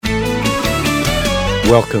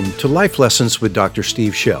Welcome to Life Lessons with Dr.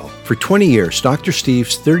 Steve Shell. For 20 years, Dr.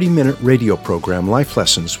 Steve's 30-minute radio program, Life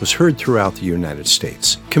Lessons, was heard throughout the United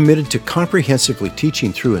States. Committed to comprehensively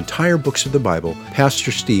teaching through entire books of the Bible,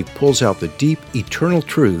 Pastor Steve pulls out the deep, eternal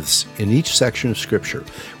truths in each section of Scripture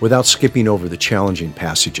without skipping over the challenging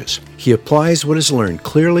passages. He applies what is learned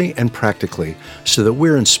clearly and practically so that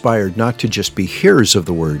we're inspired not to just be hearers of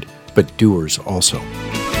the Word, but doers also.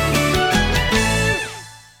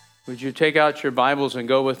 Would you take out your Bibles and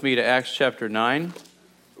go with me to Acts chapter 9?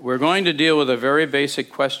 We're going to deal with a very basic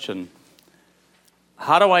question.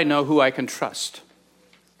 How do I know who I can trust?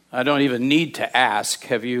 I don't even need to ask.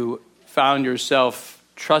 Have you found yourself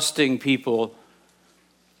trusting people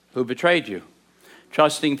who betrayed you?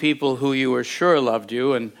 Trusting people who you were sure loved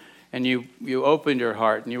you, and you opened your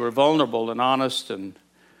heart and you were vulnerable and honest and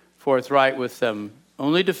forthright with them,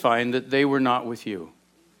 only to find that they were not with you.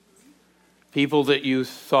 People that you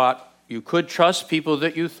thought you could trust, people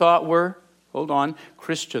that you thought were,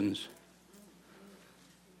 Christians.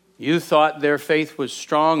 You thought their faith was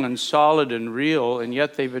strong and solid and real, and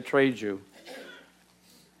yet they betrayed you.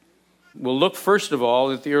 We'll look first of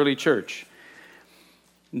all at the early church.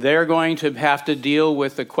 They're going to have to deal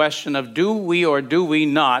with the question of do we or do we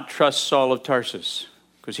not trust Saul of Tarsus?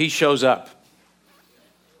 Because he shows up.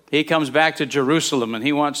 He comes back to Jerusalem and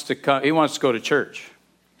he wants to go to church.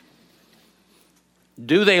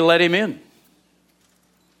 Do they let him in?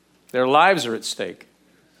 Their lives are at stake.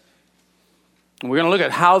 And we're going to look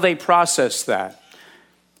at how they process that.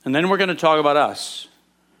 And then we're going to talk about us.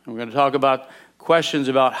 And we're going to talk about questions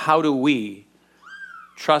about how do we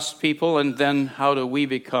trust people, and then how do we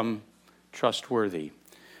become trustworthy.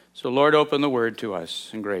 So Lord, open the word to us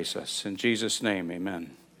and grace us. In Jesus' name,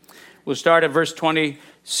 amen. We'll start at verse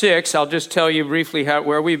 26. I'll just tell you briefly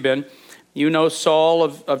where we've been. You know, Saul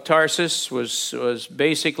of Tarsus was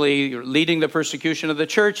basically leading the persecution of the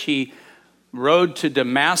church. He rode to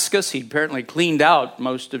Damascus. He apparently cleaned out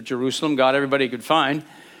most of Jerusalem, got everybody he could find.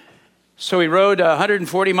 So he rode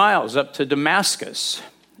 140 miles up to Damascus.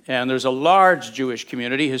 And there's a large Jewish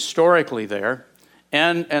community historically there,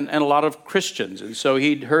 and a lot of Christians. And so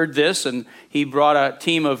he'd heard this, and he brought a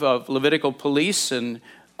team of Levitical police, and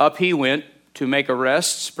up he went to make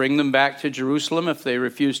arrests, bring them back to Jerusalem if they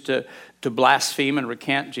refused to blaspheme and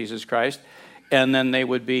recant Jesus Christ, and then they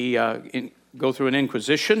would be go through an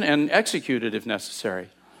inquisition and executed if necessary.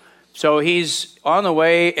 So he's on the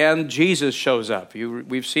way, and Jesus shows up.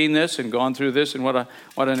 We've seen this and gone through this, and what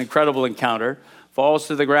an incredible encounter. Falls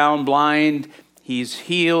to the ground blind. He's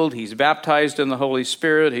healed. He's baptized in the Holy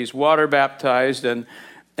Spirit. He's water baptized, and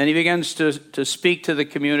he begins to speak to the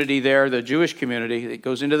community there, the Jewish community. He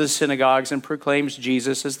goes into the synagogues and proclaims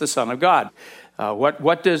Jesus as the Son of God.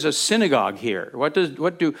 What does a synagogue hear? What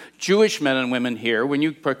do Jewish men and women hear when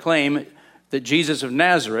you proclaim that Jesus of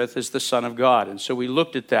Nazareth is the Son of God? And so we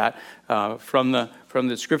looked at that from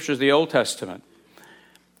the scriptures of the Old Testament.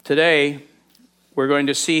 Today, we're going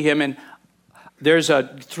to see him, and there's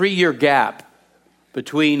a 3-year gap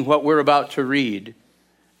between what we're about to read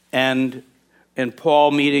and Paul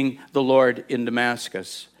meeting the Lord in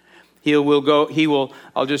Damascus.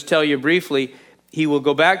 I'll just tell you briefly, he will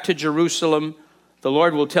go back to Jerusalem. The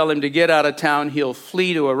Lord will tell him to get out of town. He'll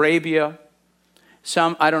flee to Arabia.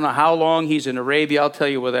 I don't know how long he's in Arabia. I'll tell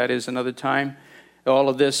you where that is another time. All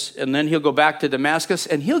of this. And then he'll go back to Damascus,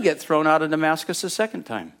 and he'll get thrown out of Damascus a second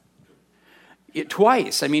time.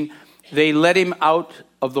 Twice. I mean, they let him out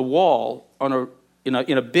of the wall in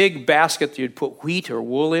a big basket that you'd put wheat or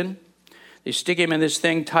wool in. They stick him in this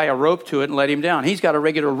thing, tie a rope to it, and let him down. He's got a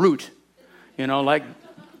regular route, like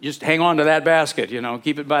just hang on to that basket,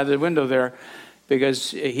 keep it by the window there,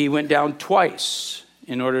 because he went down twice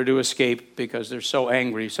in order to escape because they're so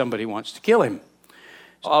angry somebody wants to kill him.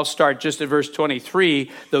 I'll start just at verse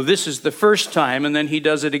 23, though this is the first time, and then he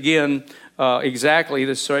does it again exactly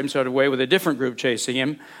the same sort of way with a different group chasing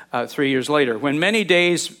him 3 years later. When many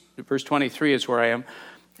days, verse 23 is where I am,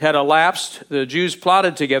 had elapsed, the Jews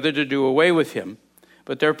plotted together to do away with him.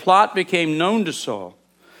 But their plot became known to Saul.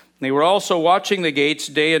 They were also watching the gates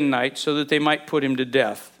day and night so that they might put him to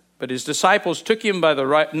death. But his disciples took him by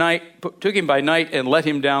night and let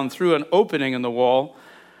him down through an opening in the wall,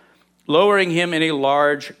 lowering him in a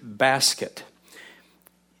large basket.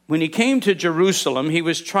 When he came to Jerusalem, he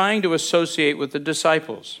was trying to associate with the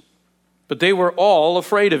disciples. But they were all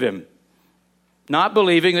afraid of him, not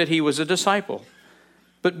believing that he was a disciple.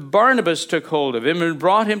 But Barnabas took hold of him and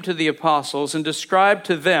brought him to the apostles and described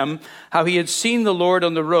to them how he had seen the Lord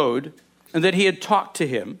on the road and that he had talked to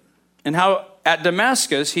him, and how at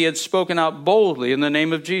Damascus he had spoken out boldly in the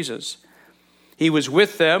name of Jesus. He was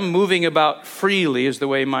with them, moving about freely, is the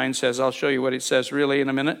way mine says. I'll show you what it says really in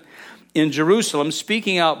a minute. In Jerusalem,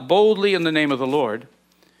 speaking out boldly in the name of the Lord.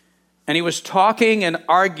 And he was talking and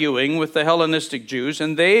arguing with the Hellenistic Jews,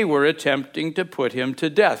 and they were attempting to put him to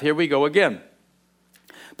death. Here we go again.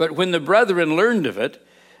 But when the brethren learned of it,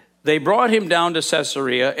 they brought him down to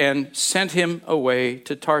Caesarea and sent him away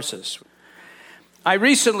to Tarsus. I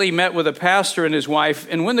recently met with a pastor and his wife,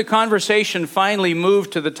 and when the conversation finally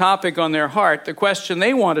moved to the topic on their heart, the question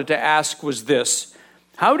they wanted to ask was this: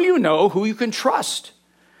 how do you know who you can trust?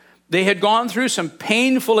 They had gone through some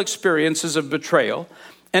painful experiences of betrayal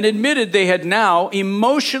and admitted they had now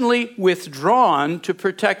emotionally withdrawn to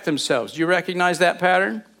protect themselves. Do you recognize that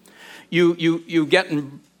pattern? You get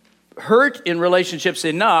hurt in relationships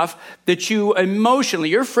enough that you emotionally,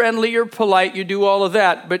 you're friendly, you're polite, you do all of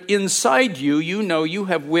that, but inside you, you know you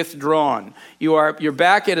have withdrawn. You're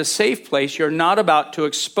back at a safe place. You're not about to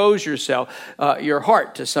expose yourself, your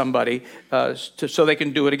heart to somebody so they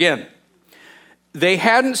can do it again. They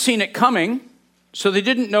hadn't seen it coming, so they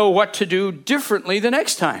didn't know what to do differently the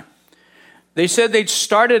next time. They said they'd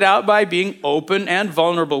started out by being open and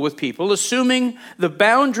vulnerable with people, assuming the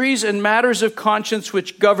boundaries and matters of conscience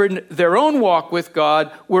which governed their own walk with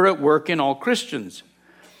God were at work in all Christians.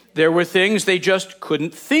 There were things they just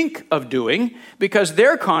couldn't think of doing because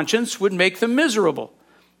their conscience would make them miserable.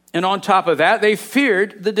 And on top of that, they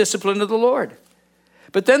feared the discipline of the Lord.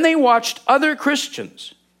 But then they watched other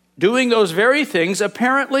Christians doing those very things,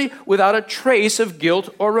 apparently without a trace of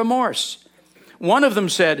guilt or remorse. One of them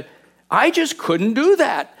said, I just couldn't do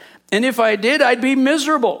that. And if I did, I'd be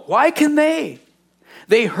miserable. Why can they?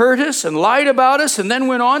 They hurt us and lied about us and then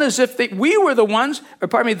went on as if they were the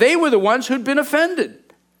ones who'd been offended.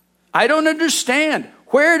 I don't understand.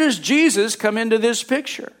 Where does Jesus come into this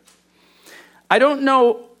picture? I don't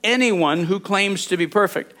know anyone who claims to be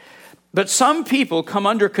perfect, but some people come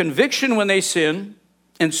under conviction when they sin,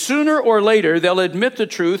 and sooner or later they'll admit the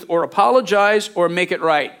truth or apologize or make it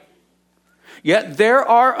right. Yet there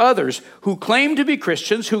are others who claim to be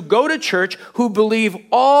Christians, who go to church, who believe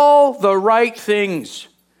all the right things.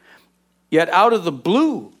 Yet out of the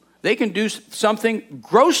blue, they can do something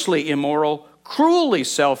grossly immoral, cruelly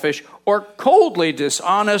selfish, or coldly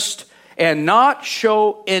dishonest and not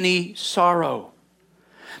show any sorrow.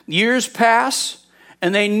 Years pass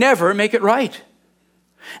and they never make it right.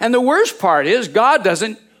 And the worst part is God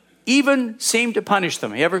doesn't even seem to punish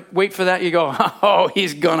them. You ever wait for that? You go, oh,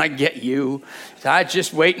 he's going to get you. I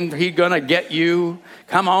just waiting, he's going to get you.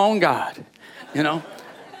 Come on, God.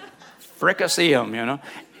 Fricassee him,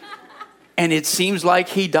 And it seems like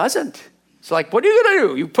he doesn't. It's like, what are you going to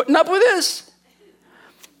do? You putting up with this?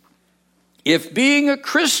 If being a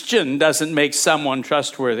Christian doesn't make someone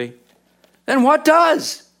trustworthy, then what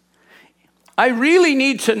does? I really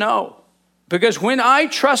need to know. Because when I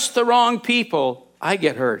trust the wrong people, I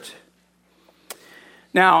get hurt.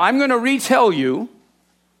 Now, I'm going to retell you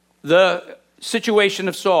the situation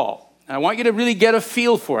of Saul. And I want you to really get a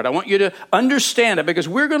feel for it. I want you to understand it because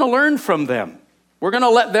we're going to learn from them. We're going to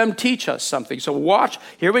let them teach us something. So watch.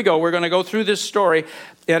 Here we go. We're going to go through this story.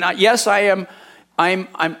 And yes, I'm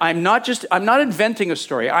not inventing a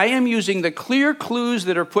story. I am using the clear clues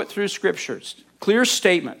that are put through scriptures, clear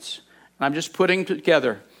statements. And I'm just putting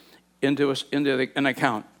together into an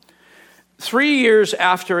account. 3 years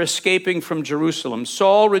after escaping from Jerusalem,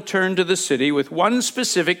 Saul returned to the city with one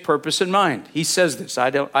specific purpose in mind. He says this. I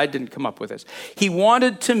didn't come up with this. He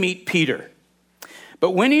wanted to meet Peter.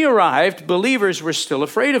 But when he arrived, believers were still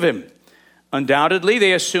afraid of him. Undoubtedly,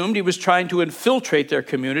 they assumed he was trying to infiltrate their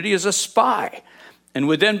community as a spy and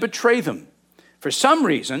would then betray them. For some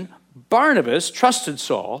reason, Barnabas trusted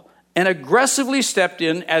Saul and aggressively stepped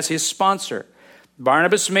in as his sponsor.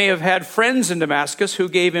 Barnabas may have had friends in Damascus who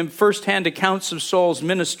gave him firsthand accounts of Saul's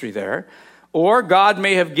ministry there, or God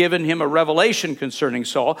may have given him a revelation concerning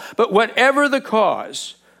Saul. But whatever the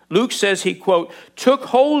cause, Luke says he, quote, took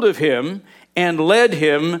hold of him and led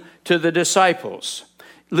him to the disciples.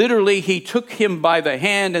 Literally, he took him by the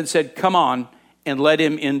hand and said, come on, and led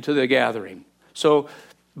him into the gathering. So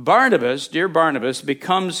Barnabas, dear Barnabas,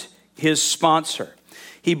 becomes his sponsor.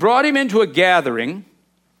 He brought him into a gathering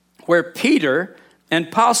where Peter and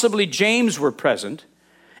possibly James were present,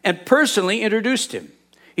 and personally introduced him.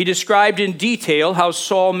 He described in detail how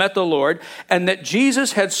Saul met the Lord and that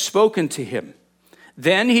Jesus had spoken to him.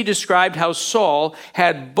 Then he described how Saul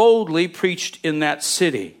had boldly preached in that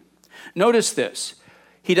city. Notice this.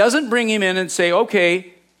 He doesn't bring him in and say,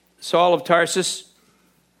 okay, Saul of Tarsus,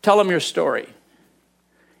 tell him your story.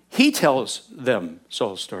 He tells them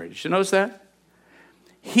Saul's story. Did you notice that?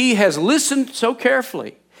 He has listened so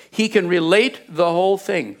carefully. He can relate the whole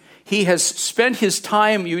thing. he has spent his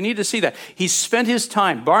time. You need to see that. He spent his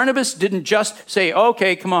time. Barnabas didn't just say,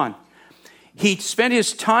 okay, come on. He spent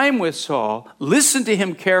his time with Saul, listened to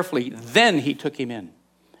him carefully, then he took him in.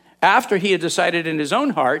 After he had decided in his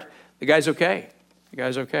own heart, the guy's okay. The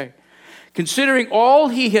guy's okay. Considering all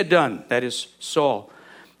he had done, that is Saul,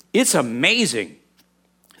 it's amazing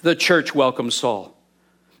the church welcomed Saul.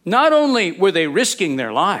 Not only were they risking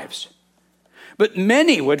their lives, but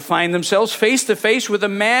many would find themselves face to face with a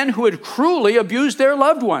man who had cruelly abused their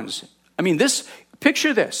loved ones. I mean,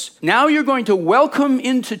 picture this. Now you're going to welcome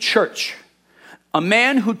into church a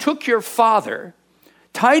man who took your father,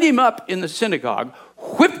 tied him up in the synagogue,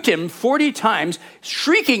 whipped him 40 times,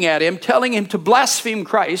 shrieking at him, telling him to blaspheme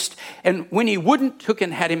Christ, and when he wouldn't, took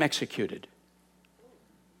and had him executed.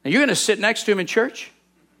 Now you're going to sit next to him in church?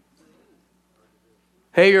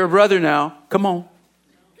 Hey, you're a brother now. Come on.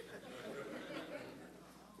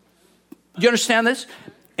 Do you understand this?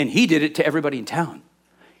 And he did it to everybody in town.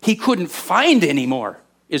 He couldn't find any more,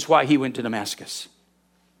 is why he went to Damascus.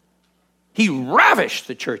 He ravished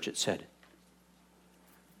the church, it said.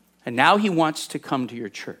 And now he wants to come to your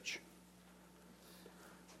church.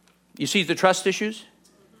 You see the trust issues?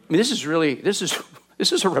 I mean, this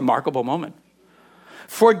is a remarkable moment.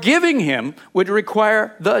 Forgiving him would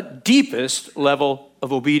require the deepest level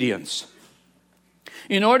of obedience.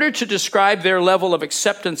 In order to describe their level of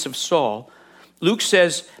acceptance of Saul, Luke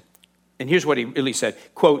says, and here's what he really said,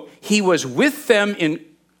 quote, he was with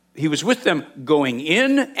them going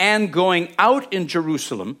in and going out in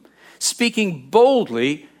Jerusalem, speaking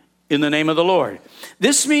boldly in the name of the Lord.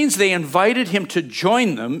 This means they invited him to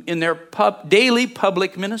join them in their daily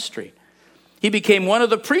public ministry. He became one of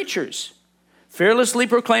the preachers, fearlessly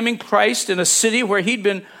proclaiming Christ in a city where he'd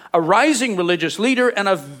been a rising religious leader and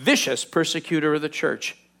a vicious persecutor of the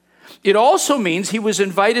church. It also means he was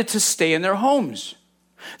invited to stay in their homes.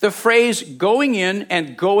 The phrase going in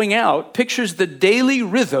and going out pictures the daily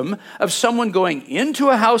rhythm of someone going into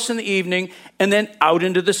a house in the evening and then out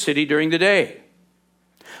into the city during the day.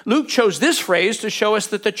 Luke chose this phrase to show us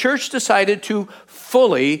that the church decided to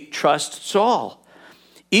fully trust Saul.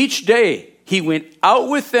 Each day he went out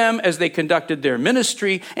with them as they conducted their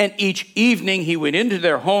ministry, and each evening he went into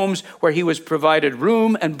their homes where he was provided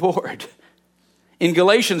room and board. In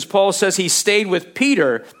Galatians, Paul says he stayed with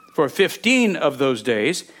Peter for 15 of those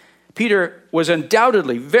days. Peter was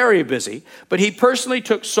undoubtedly very busy, but he personally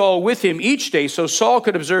took Saul with him each day so Saul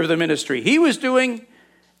could observe the ministry he was doing,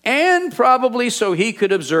 and probably so he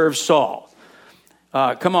could observe Saul.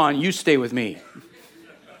 Come on, you stay with me.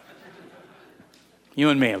 You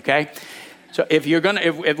and me, okay? So if we're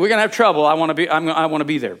gonna have trouble, I want to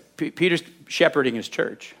be there. Peter's shepherding his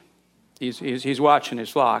church. He's watching his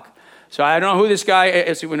flock. So I don't know who this guy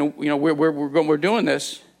is. We're doing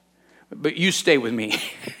this, but you stay with me.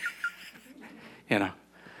 And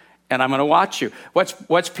I'm going to watch you.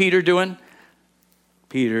 What's Peter doing?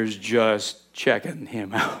 Peter's just checking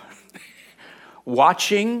him out.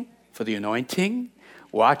 Watching for the anointing,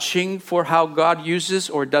 watching for how God uses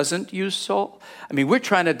or doesn't use Saul. I mean, we're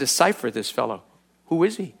trying to decipher this fellow. Who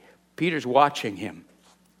is he? Peter's watching him.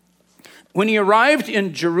 When he arrived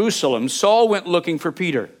in Jerusalem, Saul went looking for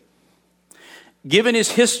Peter. Given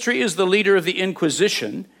his history as the leader of the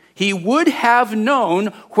Inquisition, he would have known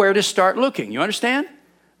where to start looking. You understand?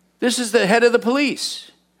 This is the head of the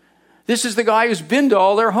police. This is the guy who's been to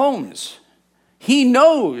all their homes. He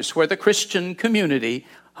knows where the Christian community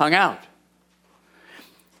hung out.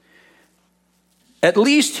 At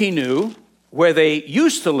least he knew where they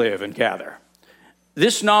used to live and gather.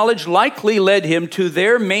 This knowledge likely led him to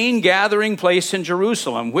their main gathering place in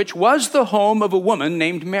Jerusalem, which was the home of a woman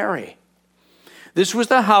named Mary. This was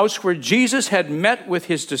the house where Jesus had met with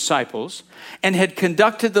his disciples and had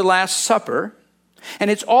conducted the Last Supper.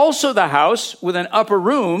 And it's also the house with an upper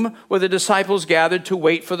room where the disciples gathered to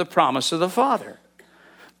wait for the promise of the Father.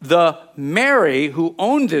 The Mary who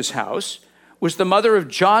owned this house was the mother of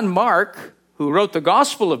John Mark, who wrote the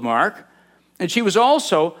Gospel of Mark. And she was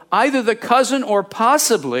also either the cousin or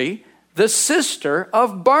possibly the sister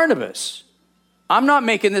of Barnabas. I'm not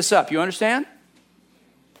making this up. You understand?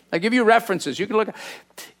 I give you references. You can look.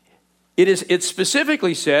 It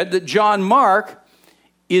specifically said that John Mark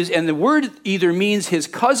is, and the word either means his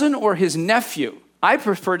cousin or his nephew. I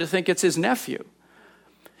prefer to think it's his nephew.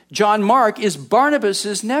 John Mark is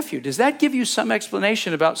Barnabas' nephew. Does that give you some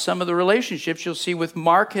explanation about some of the relationships you'll see with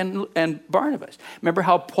Mark and Barnabas? Remember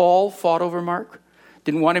how Paul fought over Mark?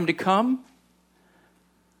 Didn't want him to come?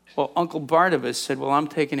 Well, Uncle Barnabas said, well, I'm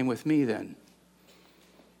taking him with me then.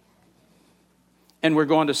 And we're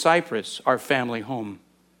going to Cyprus, our family home.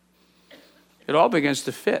 It all begins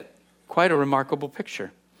to fit. Quite a remarkable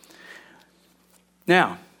picture.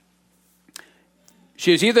 Now,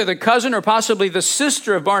 she is either the cousin or possibly the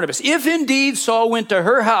sister of Barnabas. If indeed Saul went to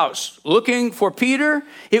her house looking for Peter,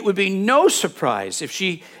 it would be no surprise if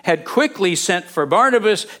she had quickly sent for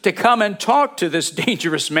Barnabas to come and talk to this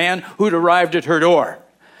dangerous man who'd arrived at her door.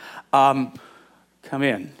 Come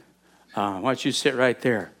in. Why don't you sit right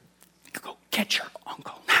there? Go get your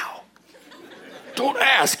uncle now. Don't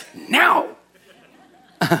ask, now.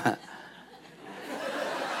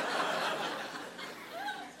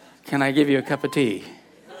 Can I give you a cup of tea?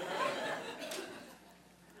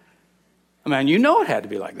 I mean, you know it had to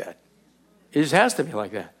be like that. It just has to be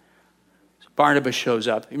like that. So Barnabas shows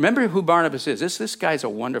up. Remember who Barnabas is. This guy's a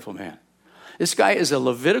wonderful man. This guy is a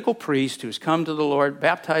Levitical priest who's come to the Lord,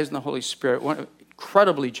 baptized in the Holy Spirit,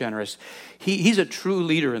 incredibly generous. He's a true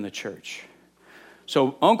leader in the church.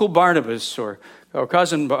 So Uncle Barnabas, or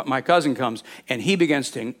my cousin comes, and he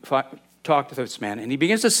begins to talk to this man, and he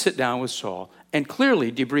begins to sit down with Saul and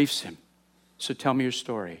clearly debriefs him. So tell me your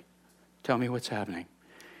story. Tell me what's happening.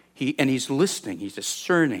 He's listening, he's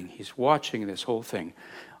discerning, he's watching this whole thing.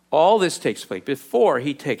 All this takes place before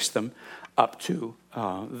he takes them up to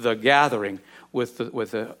the gathering with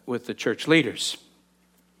the church leaders.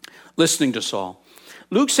 Listening to Saul.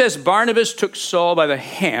 Luke says Barnabas took Saul by the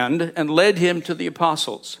hand and led him to the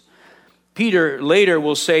apostles. Peter later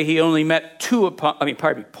will say he only met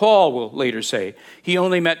Paul will later say he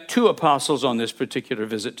only met two apostles on this particular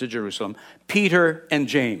visit to Jerusalem, Peter and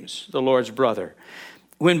James, the Lord's brother.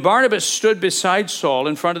 When Barnabas stood beside Saul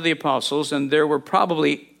in front of the apostles, and there were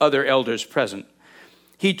probably other elders present,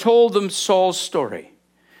 he told them Saul's story.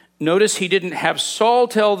 Notice he didn't have Saul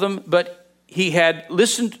tell them, but he had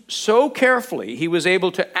listened so carefully he was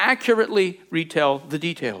able to accurately retell the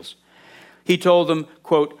details. He told them,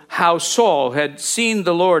 quote, how Saul had seen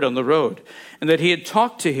the Lord on the road, and that he had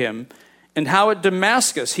talked to him, and how at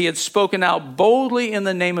Damascus he had spoken out boldly in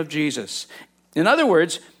the name of Jesus. In other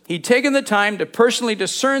words, he'd taken the time to personally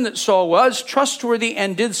discern that Saul was trustworthy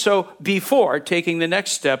and did so before taking the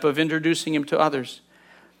next step of introducing him to others.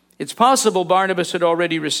 It's possible Barnabas had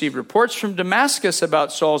already received reports from Damascus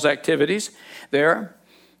about Saul's activities there,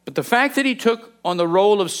 but the fact that he took on the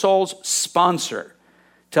role of Saul's sponsor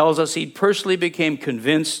tells us he personally became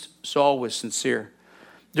convinced Saul was sincere.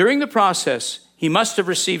 During the process, he must have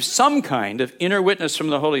received some kind of inner witness from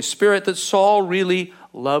the Holy Spirit that Saul really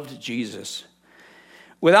loved Jesus.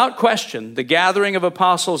 Without question, the gathering of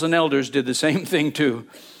apostles and elders did the same thing too.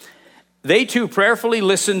 They too prayerfully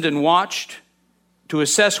listened and watched to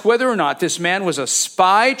assess whether or not this man was a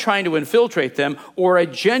spy trying to infiltrate them or a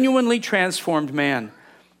genuinely transformed man.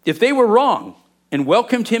 If they were wrong and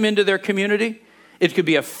welcomed him into their community, it could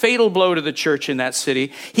be a fatal blow to the church in that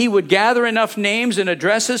city. He would gather enough names and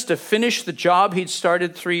addresses to finish the job he'd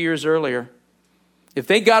started 3 years earlier. If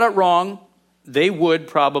they got it wrong, they would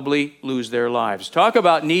probably lose their lives. Talk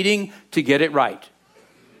about needing to get it right.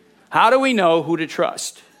 How do we know who to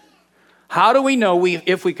trust? How do we know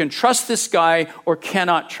if we can trust this guy or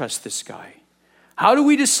cannot trust this guy? How do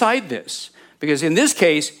we decide this? Because in this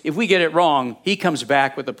case, if we get it wrong, he comes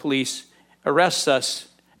back with the police, arrests us,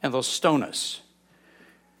 and they'll stone us.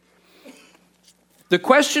 The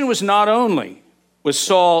question was not only, was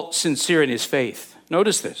Saul sincere in his faith?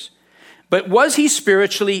 Notice this. But was he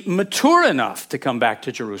spiritually mature enough to come back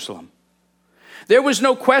to Jerusalem? There was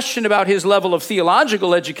no question about his level of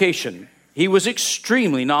theological education. He was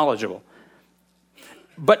extremely knowledgeable.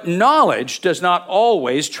 But knowledge does not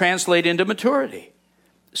always translate into maturity.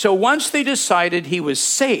 So once they decided he was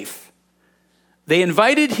safe, they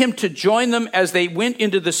invited him to join them as they went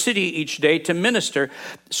into the city each day to minister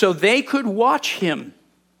so they could watch him.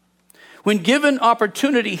 When given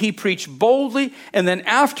opportunity, he preached boldly, and then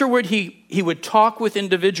afterward he would talk with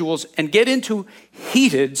individuals and get into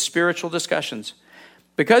heated spiritual discussions.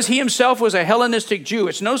 Because he himself was a Hellenistic Jew,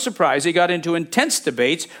 it's no surprise he got into intense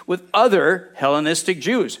debates with other Hellenistic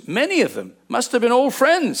Jews. Many of them must have been old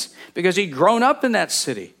friends because he'd grown up in that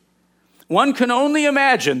city. One can only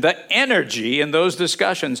imagine the energy in those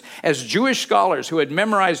discussions as Jewish scholars who had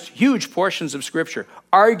memorized huge portions of Scripture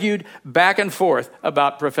argued back and forth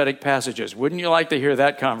about prophetic passages. Wouldn't you like to hear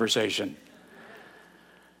that conversation?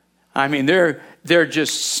 I mean, they're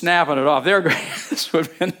just snapping it off. This would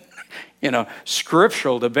have been,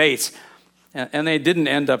 scriptural debates, and they didn't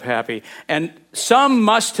end up happy. And some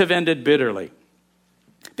must have ended bitterly,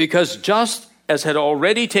 because just as had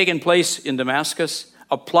already taken place in Damascus,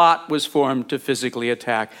 a plot was formed to physically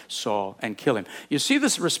attack Saul and kill him. You see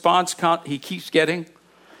this response he keeps getting?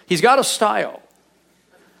 He's got a style.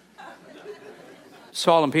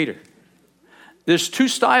 Saul and Peter. There's two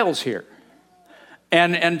styles here.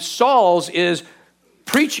 And Saul's is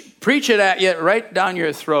preach it at you right down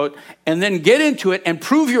your throat, and then get into it and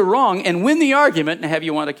prove you're wrong and win the argument and have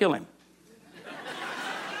you want to kill him.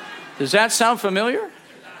 Does that sound familiar?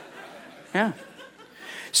 Yeah.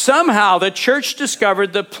 Somehow the church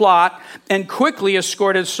discovered the plot and quickly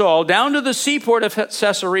escorted Saul down to the seaport of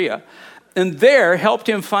Caesarea, and there helped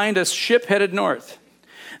him find a ship headed north.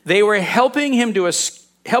 They were helping him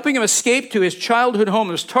escape to his childhood home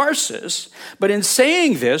of Tarsus, but in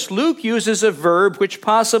saying this, Luke uses a verb which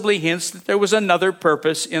possibly hints that there was another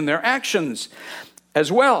purpose in their actions as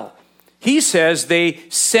well. He says they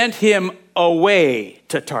sent him away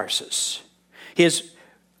to Tarsus.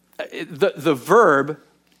 The verb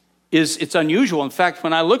it's unusual. In fact,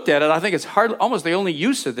 when I looked at it, I think it's almost the only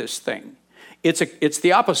use of this thing. It's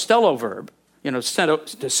the apostello verb,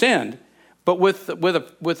 to send, but with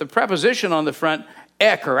a preposition on the front,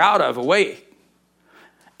 ek, or out of, away.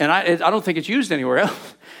 And I don't think it's used anywhere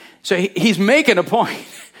else. So he's making a point.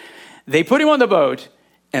 They put him on the boat,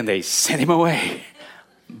 and they sent him away.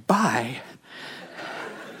 Bye.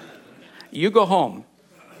 You go home.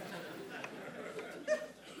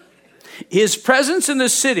 His presence in the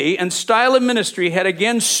city and style of ministry had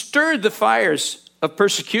again stirred the fires of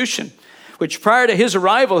persecution, which prior to his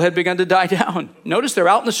arrival had begun to die down. Notice they're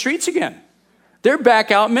out in the streets again. They're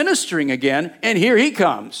back out ministering again, and here he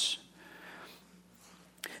comes.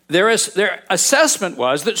 Their assessment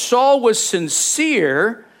was that Saul was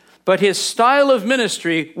sincere, but his style of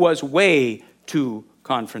ministry was way too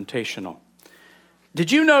confrontational. Did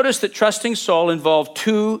you notice that trusting Saul involved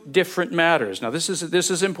two different matters? Now, this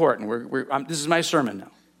is important. This is my sermon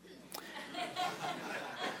now.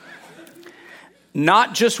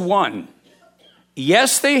 Not just one.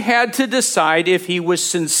 Yes, they had to decide if he was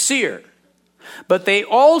sincere, but they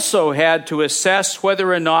also had to assess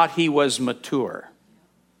whether or not he was mature.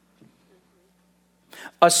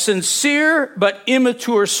 A sincere but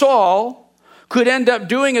immature Saul could end up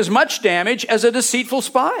doing as much damage as a deceitful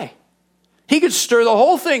spy. He could stir the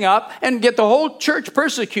whole thing up and get the whole church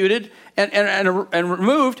persecuted and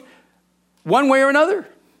removed one way or another.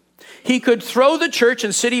 He could throw the church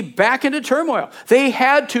and city back into turmoil. They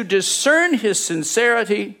had to discern his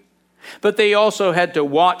sincerity, but they also had to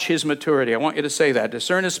watch his maturity. I want you to say that,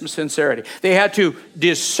 discern his sincerity. They had to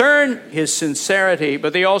discern his sincerity,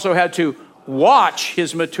 but they also had to watch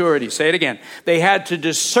his maturity. Say it again. They had to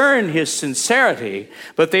discern his sincerity,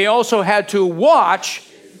 but they also had to watch.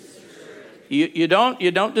 You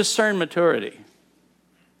don't discern maturity.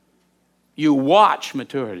 You watch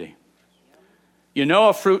maturity. You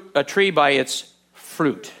know a tree by its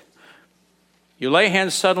fruit. You lay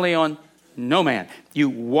hands suddenly on no man. You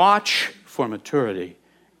watch for maturity.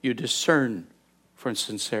 You discern for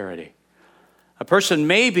sincerity. A person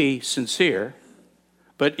may be sincere,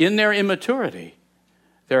 but in their immaturity,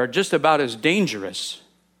 they're just about as dangerous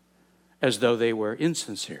as though they were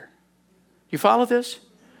insincere. You follow this?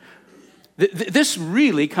 This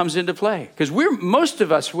really comes into play because most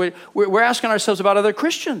of us we're asking ourselves about other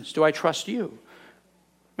Christians. Do I trust you?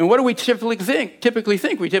 And what do we typically think?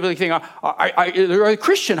 We typically think, are a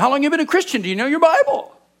Christian? How long have you been a Christian? Do you know your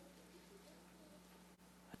Bible?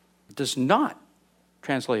 It does not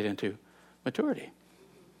translate into maturity.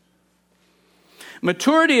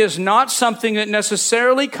 Maturity is not something that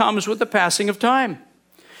necessarily comes with the passing of time.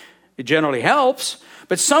 It generally helps,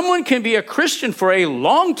 but someone can be a Christian for a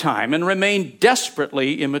long time and remain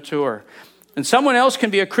desperately immature. And someone else can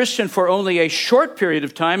be a Christian for only a short period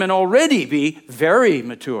of time and already be very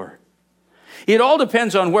mature. It all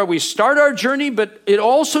depends on where we start our journey, but it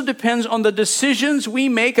also depends on the decisions we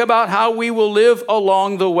make about how we will live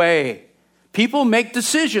along the way. People make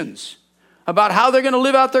decisions about how they're going to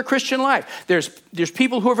live out their Christian life. There's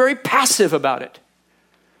people who are very passive about it.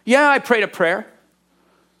 Yeah, I prayed a prayer.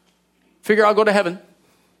 Figure I'll go to heaven.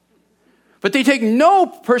 But they take no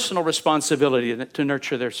personal responsibility to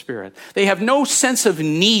nurture their spirit. They have no sense of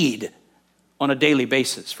need on a daily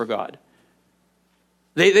basis for God.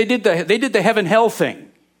 They did the heaven-hell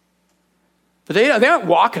thing. But they aren't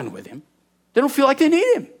walking with him. They don't feel like they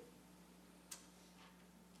need him.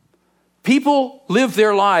 People live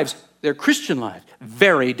their lives, their Christian lives,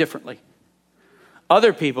 very differently.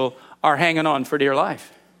 Other people are hanging on for dear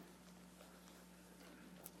life.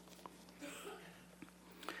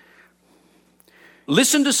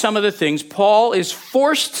 Listen to some of the things Paul is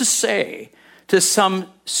forced to say to some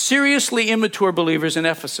seriously immature believers in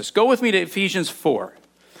Ephesus. Go with me to Ephesians 4.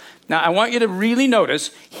 Now, I want you to really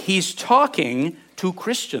notice he's talking to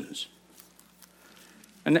Christians.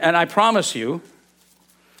 And I promise you,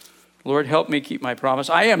 Lord, help me keep my promise.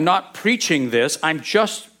 I am not preaching this. I'm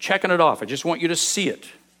just checking it off. I just want you to see it.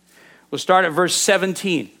 We'll start at verse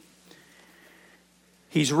 17.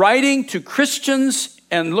 He's writing to Christians,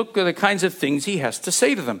 and look at the kinds of things he has to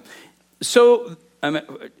say to them. So,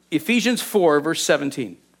 Ephesians 4, verse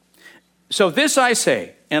 17. So this I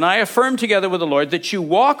say, and I affirm together with the Lord, that you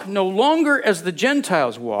walk no longer as the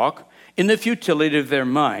Gentiles walk, in the futility of their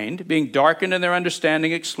mind, being darkened in their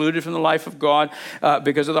understanding, excluded from the life of God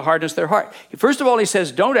because of the hardness of their heart. First of all, he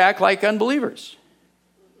says, don't act like unbelievers.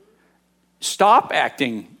 Stop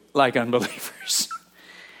acting like unbelievers.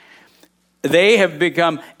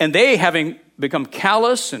 Having become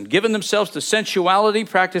callous and given themselves to sensuality,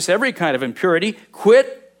 practice every kind of impurity,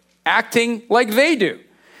 quit acting like they do.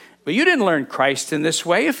 But you didn't learn Christ in this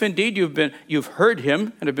way. If indeed you've heard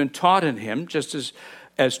him and have been taught in him, just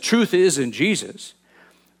as truth is in Jesus,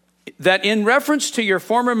 that in reference to your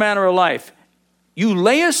former manner of life, you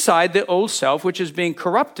lay aside the old self, which is being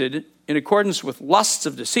corrupted in accordance with lusts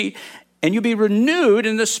of deceit, and you be renewed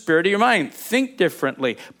in the spirit of your mind. Think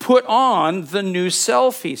differently. Put on the new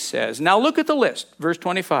self, he says. Now look at the list, verse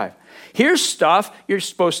 25. Here's stuff you're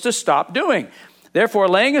supposed to stop doing. Therefore,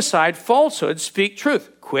 laying aside falsehood, speak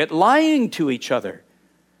truth. Quit lying to each other.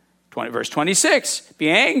 Verse 26, be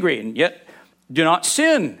angry and yet do not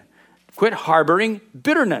sin. Quit harboring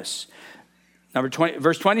bitterness.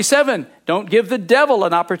 Verse 27, don't give the devil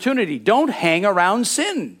an opportunity. Don't hang around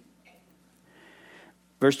sin.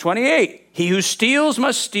 Verse 28, he who steals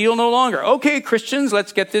must steal no longer. Okay, Christians,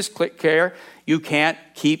 let's get this clear. You can't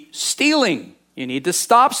keep stealing. You need to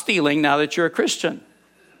stop stealing now that you're a Christian.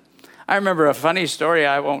 I remember a funny story.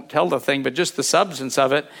 I won't tell the thing, but just the substance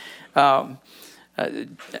of it. One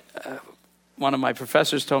of my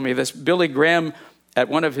professors told me this. Billy Graham, at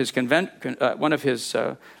one of his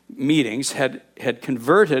meetings, had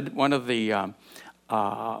converted one of the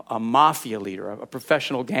a mafia leader, a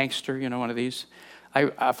professional gangster. You know, one of these.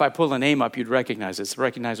 If I pull the name up, you'd recognize it. It's a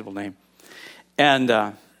recognizable name. And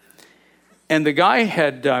the guy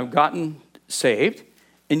had gotten saved,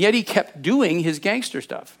 and yet he kept doing his gangster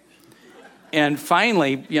stuff. And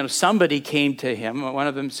finally, somebody came to him. One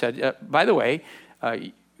of them said, by the way,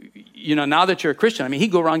 now that you're a Christian,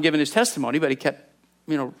 he'd go around giving his testimony, but he kept,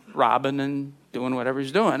 robbing and doing whatever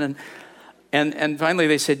he's doing. And finally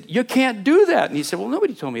they said, you can't do that. And he said, well,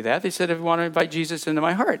 nobody told me that. They said, I want to invite Jesus into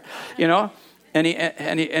my heart, And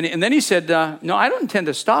then he said, no, I don't intend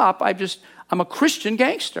to stop. I'm a Christian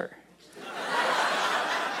gangster.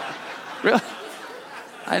 Really?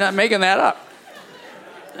 I'm not making that up.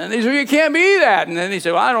 And he said, you can't be that. And then he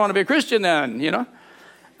said, well, I don't want to be a Christian then,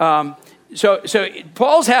 So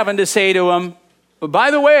Paul's having to say to him, well,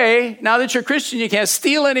 by the way, now that you're a Christian, you can't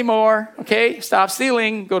steal anymore. Okay, stop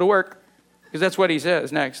stealing, go to work. Because that's what he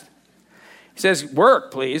says next. He says,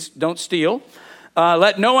 work, please, don't steal.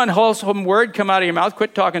 Let no unwholesome word come out of your mouth.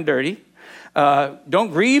 Quit talking dirty.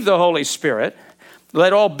 Don't grieve the Holy Spirit.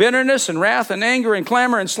 Let all bitterness and wrath and anger and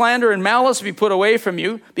clamor and slander and malice be put away from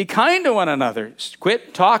you. Be kind to one another.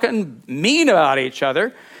 Quit talking mean about each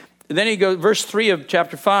other. And then he goes, verse 3 of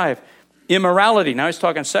chapter 5. Immorality. Now he's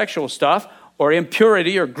talking sexual stuff. Or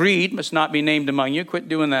impurity or greed must not be named among you. Quit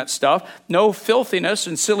doing that stuff. No filthiness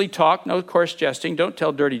and silly talk. No coarse jesting. Don't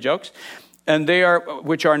tell dirty jokes. And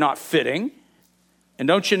which are not fitting. And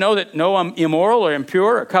don't you know that no immoral or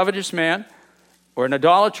impure or covetous man or an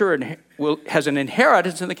idolater has an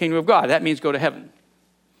inheritance in the kingdom of God? That means go to heaven.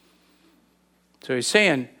 So he's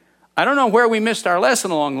saying, I don't know where we missed our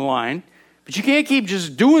lesson along the line, but you can't keep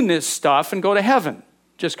just doing this stuff and go to heaven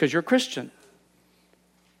just because you're a Christian.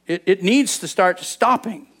 It needs to start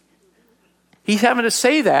stopping. He's having to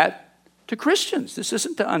say that to Christians. This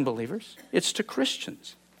isn't to unbelievers. It's to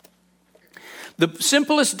Christians. The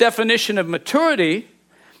simplest definition of maturity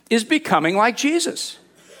is becoming like Jesus.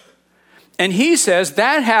 And he says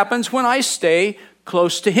that happens when I stay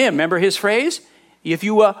close to him. Remember his phrase? If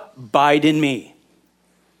you abide in me.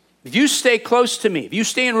 If you stay close to me, if you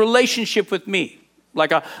stay in relationship with me,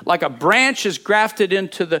 like a branch is grafted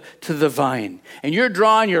into the vine, and you're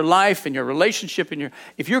drawing your life and your relationship,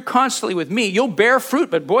 if you're constantly with me, you'll bear fruit.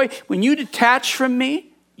 But boy, when you detach from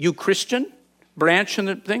me, you Christian, branch in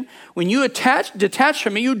the thing, when you detach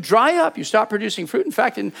from me, you dry up, you stop producing fruit. In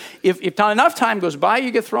fact, if not enough time goes by,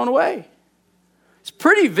 you get thrown away. It's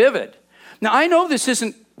pretty vivid. Now, I know this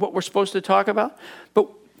isn't what we're supposed to talk about, but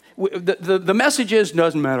the message is,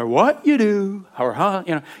 doesn't matter what you do or how,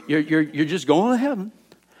 you're just going to heaven.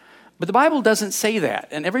 But the Bible doesn't say that.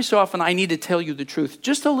 And every so often I need to tell you the truth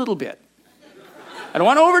just a little bit. I don't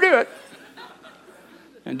want to overdo it.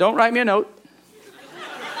 And don't write me a note.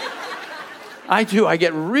 I do. I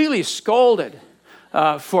get really scolded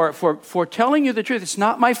for telling you the truth. It's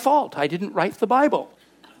not my fault. I didn't write the Bible.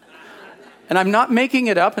 And I'm not making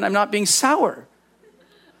it up, and I'm not being sour.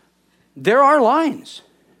 There are lines.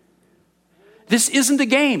 This isn't a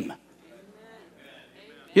game.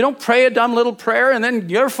 You don't pray a dumb little prayer and then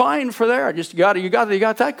you're fine for there. Just you got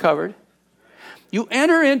that covered. You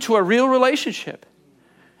enter into a real relationship.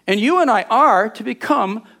 And you and I are to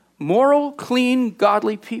become moral, clean,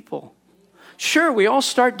 godly people. Sure, we all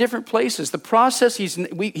start different places. The process,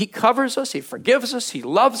 he covers us, he forgives us, he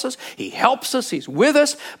loves us, he helps us, he's with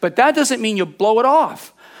us. But that doesn't mean you blow it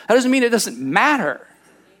off. That doesn't mean it doesn't matter.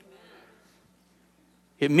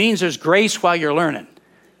 It means there's grace while you're learning.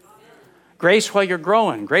 Grace while you're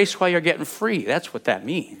growing. Grace while you're getting free. That's what that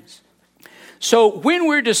means. So when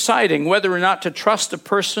we're deciding whether or not to trust a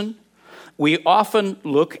person, we often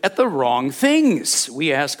look at the wrong things.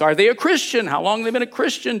 We ask, are they a Christian? How long have they been a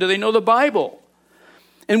Christian? Do they know the Bible?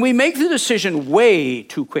 And we make the decision way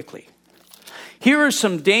too quickly. Here are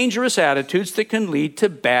some dangerous attitudes that can lead to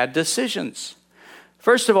bad decisions.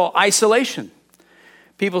 First of all, isolation.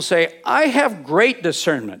 People say, I have great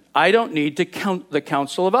discernment. I don't need to count the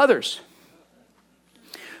counsel of others.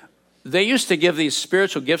 They used to give these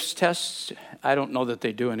spiritual gifts tests. I don't know that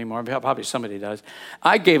they do anymore. Probably somebody does.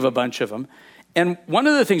 I gave a bunch of them. And one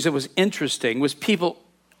of the things that was interesting was people,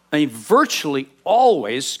 virtually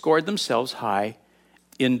always scored themselves high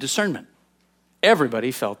in discernment.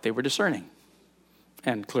 Everybody felt they were discerning.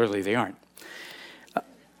 And clearly they aren't.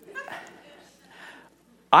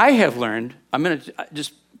 I have learned, I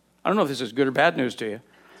don't know if this is good or bad news to you.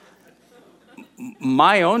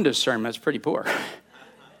 My own discernment is pretty poor.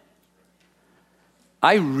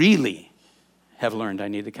 I really have learned I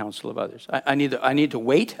need the counsel of others. I need to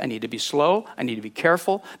wait. I need to be slow. I need to be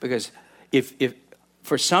careful, because if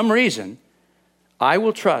for some reason I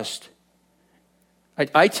will trust,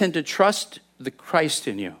 I tend to trust the Christ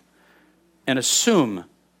in you and assume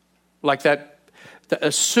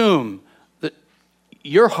assume that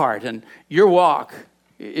your heart and your walk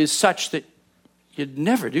is such that you'd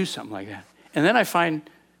never do something like that. And then I find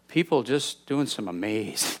people just doing some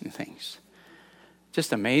amazing things.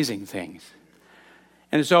 Just amazing things.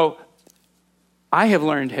 And so I have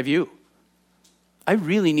learned, have you? I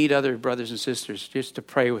really need other brothers and sisters just to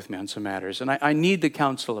pray with me on some matters. And I need the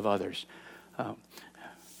counsel of others.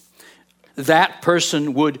 That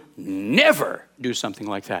person would never do something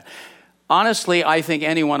like that. Honestly, I think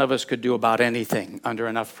any one of us could do about anything under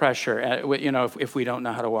enough pressure, if we don't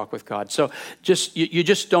know how to walk with God. So you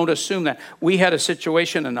just don't assume that. We had a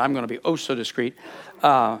situation, and I'm going to be so discreet,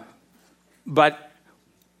 but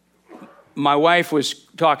my wife was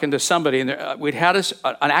talking to somebody, and we'd had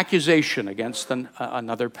an accusation against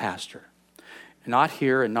another pastor. Not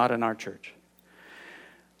here and not in our church.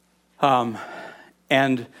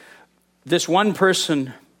 And this one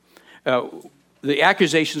person, the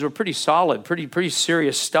accusations were pretty solid, pretty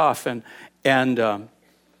serious stuff. And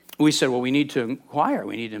we said, well, we need to inquire.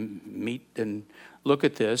 We need to meet and look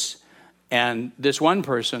at this. And this one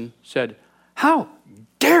person said, how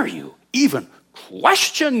dare you even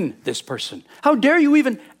question this person? How dare you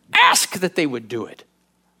even ask that they would do it?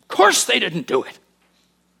 Of course they didn't do it.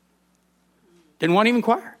 Didn't want to even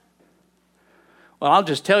inquire. Well, I'll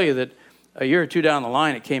just tell you that a year or two down the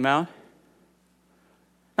line, it came out.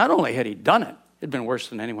 Not only had he done it, it had been worse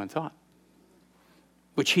than anyone thought,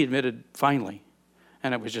 which he admitted finally.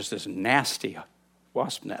 And it was just this nasty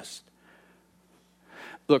wasp nest.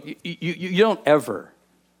 Look, you don't ever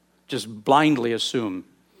just blindly assume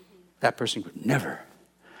that person would never.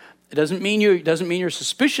 It doesn't mean you're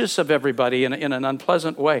suspicious of everybody in an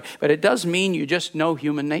unpleasant way, but it does mean you just know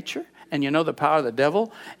human nature and you know the power of the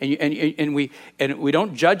devil, and we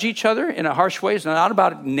don't judge each other in a harsh way. It's not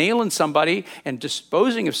about nailing somebody and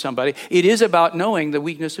disposing of somebody. It is about knowing the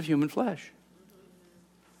weakness of human flesh.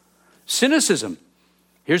 Cynicism.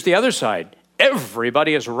 Here's the other side.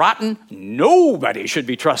 Everybody is rotten. Nobody should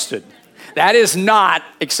be trusted. That is not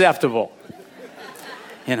acceptable.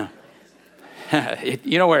 You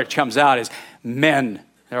know where it comes out is men,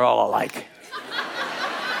 they're all alike.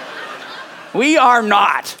 We are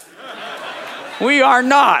not. We are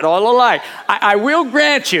not all alike. I will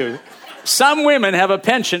grant you, some women have a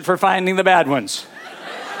penchant for finding the bad ones.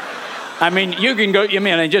 I mean, you can go,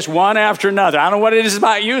 and just one after another. I don't know what it is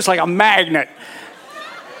about you. It's like a magnet.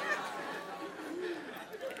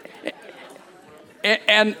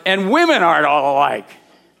 And women aren't all alike.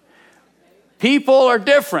 People are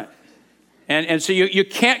different. And so you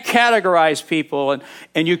can't categorize people,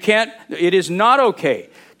 and you can't, it is not okay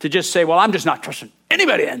to just say, well, I'm just not trusting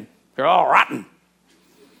anybody in. They're all rotten.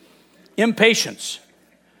 Impatience.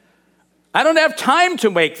 I don't have time to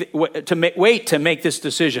wait to make this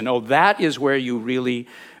decision. Oh, that is where you really,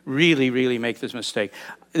 really, really make this mistake.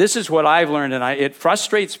 This is what I've learned, and it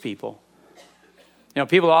frustrates people. You know,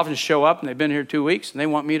 people often show up and they've been here 2 weeks and they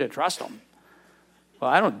want me to trust them. Well,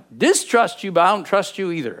 I don't distrust you, but I don't trust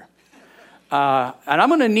you either. And I'm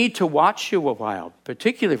going to need to watch you a while,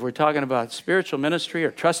 particularly if we're talking about spiritual ministry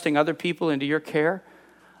or trusting other people into your care.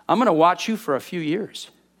 I'm going to watch you for a few years.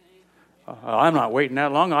 I'm not waiting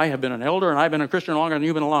that long. I have been an elder and I've been a Christian longer than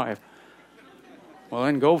you've been alive. Well,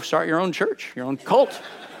 then go start your own church, your own cult.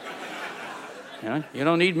 You know, you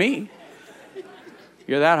don't need me.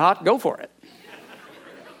 You're that hot, go for it.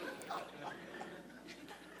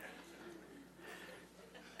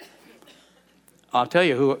 I'll tell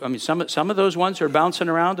you some of those ones who are bouncing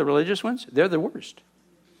around, the religious ones, they're the worst.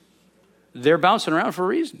 They're bouncing around for a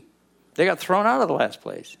reason. They got thrown out of the last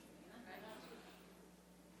place.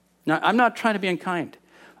 Now, I'm not trying to be unkind,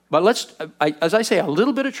 but as I say, a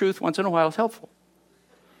little bit of truth once in a while is helpful.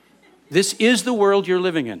 This is the world you're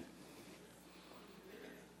living in.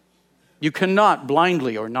 You cannot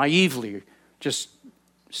blindly or naively just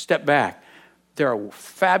step back. There are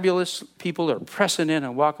fabulous people that are pressing in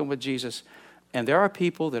and walking with Jesus, and there are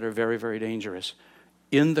people that are very, very dangerous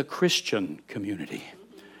in the Christian community.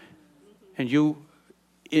 And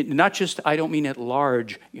not just, I don't mean at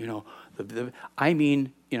large, you know, I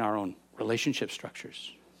mean in our own relationship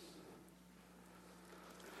structures.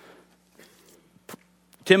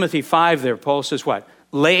 Timothy 5 there, Paul says what?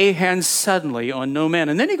 Lay hands suddenly on no man.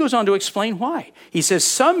 And then he goes on to explain why. He says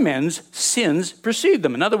some men's sins precede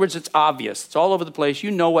them. In other words, it's obvious. It's all over the place.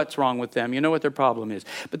 You know what's wrong with them. You know what their problem is.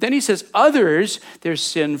 But then he says others, their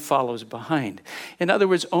sin follows behind. In other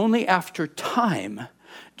words, only after time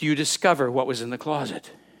do you discover what was in the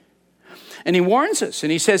closet. And he warns us,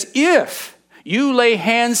 and he says, if you lay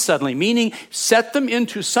hands suddenly, meaning set them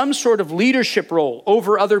into some sort of leadership role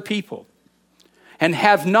over other people, and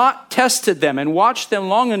have not tested them and watched them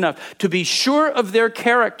long enough to be sure of their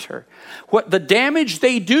character, what the damage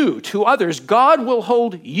they do to others, God will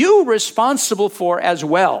hold you responsible for as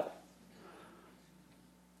well.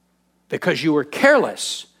 Because you were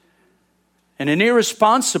careless and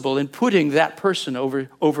irresponsible in putting that person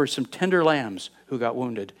over some tender lambs who got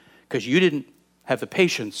wounded, because you didn't have the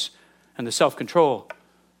patience and the self-control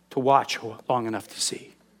to watch long enough to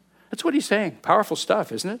see. That's what he's saying. Powerful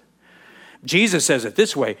stuff, isn't it? Jesus says it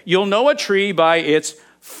this way: you'll know a tree by its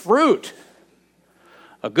fruit.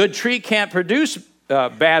 A good tree can't produce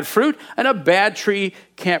bad fruit, and a bad tree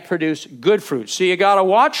can't produce good fruit. So you got to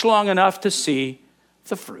watch long enough to see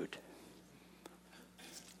the fruit.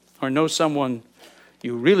 Or know someone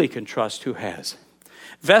you really can trust who has.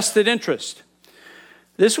 Vested interest.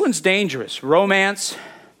 This one's dangerous. Romance,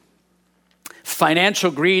 financial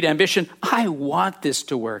greed, ambition. I want this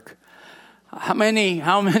to work. How many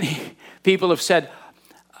people have said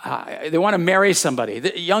they want to marry somebody?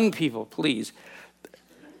 The young people, please.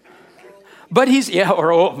 But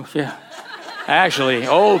actually,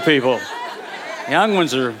 old people. Young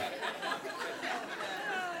ones are.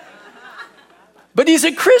 But he's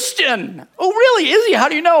a Christian. Oh, really? Is he? How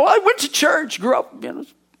do you know? I went to church, grew up. You know.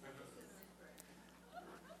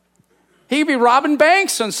 He could be robbing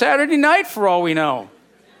banks on Saturday night for all we know.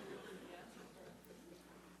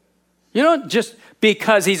 You know, just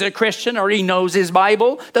because he's a Christian or he knows his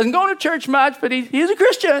Bible, doesn't go to church much, but he's a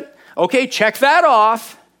Christian. Okay, check that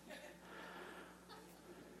off.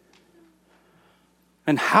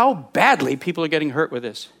 And how badly people are getting hurt with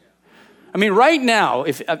this. I mean, right now,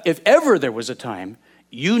 if ever there was a time,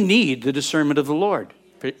 you need the discernment of the Lord.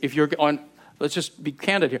 If you're on, let's just be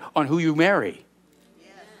candid here, on who you marry.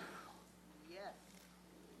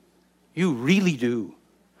 You really do.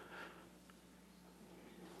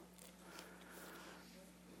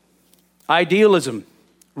 Idealism.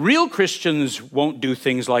 Real Christians won't do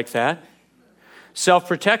things like that.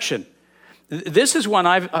 Self-protection. This is one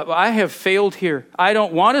I have failed here. I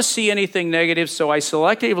don't want to see anything negative, so I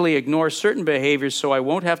selectively ignore certain behaviors so I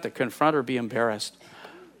won't have to confront or be embarrassed.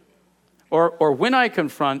 Or when I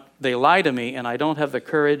confront, they lie to me and I don't have the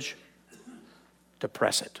courage to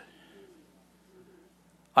press it.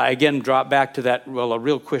 I again drop back to that, well, a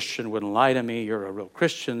real Christian wouldn't lie to me. You're a real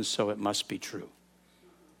Christian, so it must be true.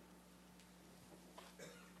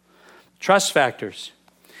 Trust factors.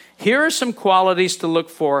 Here are some qualities to look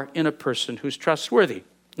for in a person who's trustworthy.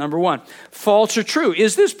 Number one, false or true.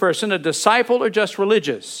 Is this person a disciple or just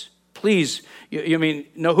religious? Please,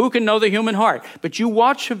 who can know the human heart? But you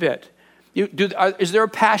watch a bit. Is there a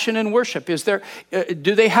passion in worship?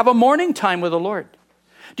 Do they have a morning time with the Lord?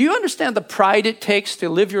 Do you understand the pride it takes to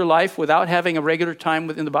live your life without having a regular time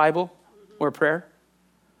within the Bible or prayer?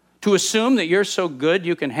 To assume that you're so good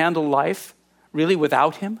you can handle life really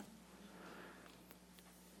without Him?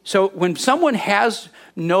 So when someone has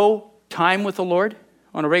no time with the Lord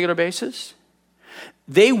on a regular basis,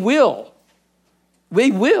 they will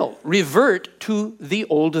revert to the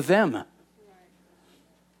old them.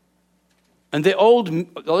 And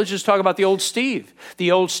let's just talk about the old Steve.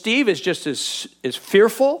 The old Steve is just as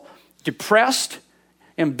fearful, depressed,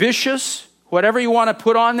 ambitious, whatever you want to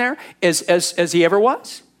put on there, as he ever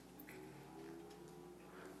was.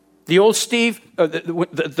 The old Steve,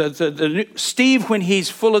 the Steve, when he's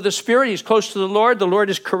full of the Spirit, he's close to the Lord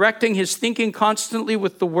is correcting his thinking constantly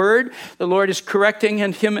with the Word. The Lord is correcting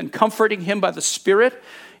him and comforting him by the Spirit.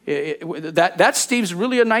 That Steve's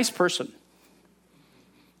really a nice person.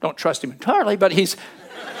 Don't trust him entirely, but he's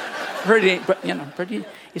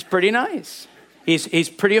he's pretty nice. He's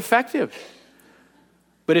pretty effective.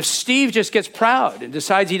 But if Steve just gets proud and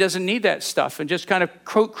decides he doesn't need that stuff and just kind of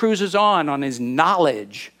cruises on his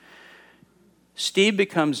knowledge, Steve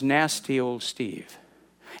becomes nasty old Steve.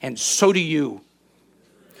 And so do you.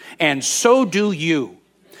 And so do you.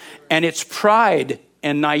 And it's pride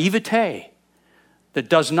and naivete that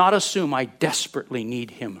does not assume I desperately need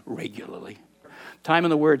him regularly. Time in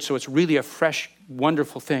the Word, so it's really a fresh,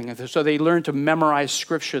 wonderful thing. So they learn to memorize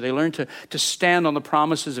Scripture. They learn to stand on the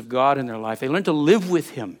promises of God in their life. They learn to live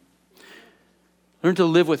with Him. Learn to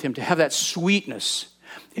live with Him, to have that sweetness.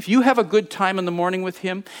 If you have a good time in the morning with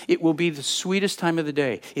Him, it will be the sweetest time of the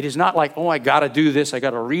day. It is not like, oh, I got to do this. I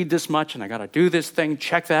got to read this much, and I got to do this thing.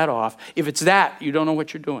 Check that off. If it's that, you don't know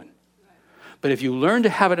what you're doing. But if you learn to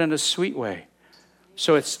have it in a sweet way,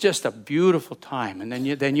 so it's just a beautiful time, and then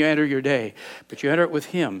you enter your day, but you enter it with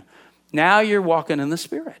Him. Now you're walking in the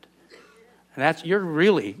Spirit, and you're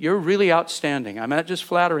really outstanding. I'm not just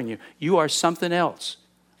flattering you. You are something else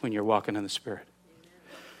when you're walking in the Spirit.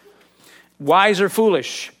 Wise or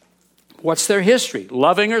foolish? What's their history?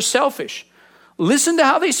 Loving or selfish? Listen to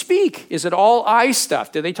how they speak. Is it all I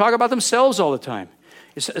stuff? Do they talk about themselves all the time?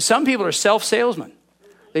 Some people are self-salesmen.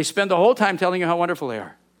 They spend the whole time telling you how wonderful they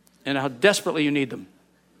are and how desperately you need them.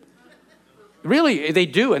 Really, they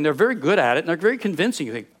do, and they're very good at it, and they're very convincing.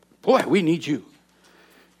 You think, boy, we need you.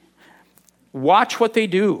 Watch what they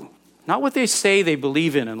do, not what they say they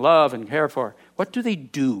believe in and love and care for. What do they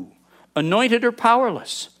do? Anointed or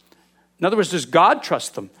powerless? In other words, does God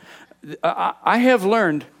trust them? I have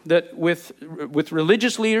learned that with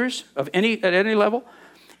religious leaders at any level,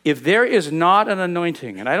 if there is not an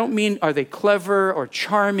anointing, and I don't mean are they clever or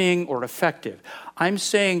charming or effective. I'm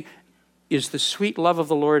saying, is the sweet love of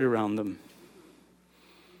the Lord around them?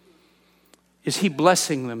 Is He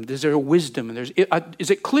blessing them? Is there a wisdom? And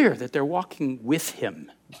is it clear that they're walking with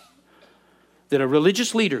Him? That a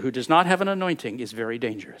religious leader who does not have an anointing is very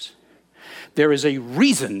dangerous. There is a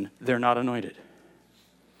reason they're not anointed.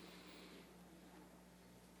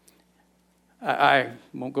 I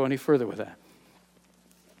won't go any further with that.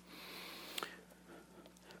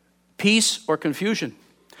 Peace or confusion?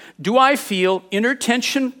 Do I feel inner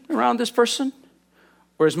tension around this person?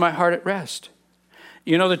 Or is my heart at rest?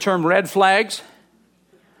 You know the term red flags?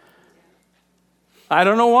 I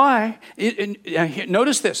don't know why.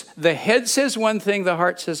 Notice this. The head says one thing, the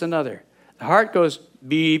heart says another. The heart goes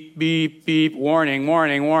beep, beep, beep, warning,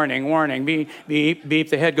 warning, warning, warning, beep, beep, beep.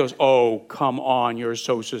 The head goes, oh, come on, you're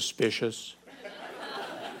so suspicious.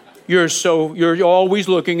 You're always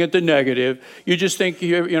looking at the negative. You just think,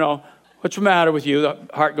 what's the matter with you? The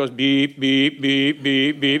heart goes beep, beep, beep,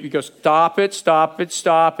 beep, beep. He goes, stop it, stop it,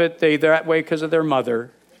 stop it. They're that way because of their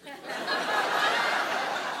mother.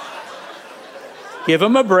 Give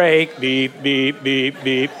them a break. Beep, beep, beep,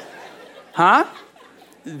 beep. Huh?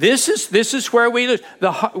 This is where we lose.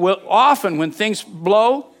 Often when things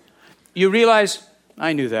blow, you realize,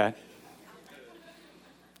 I knew that.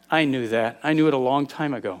 I knew that. I knew it a long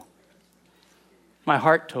time ago. My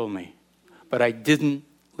heart told me, but I didn't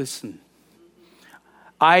listen.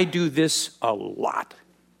 I do this a lot.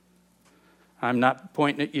 I'm not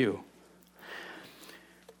pointing at you.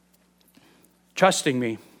 Trusting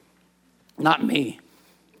me, not me,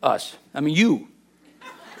 us. I mean you.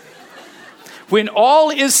 When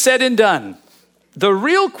all is said and done, the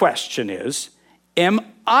real question is, am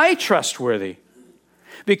I trustworthy?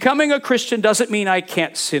 Becoming a Christian doesn't mean I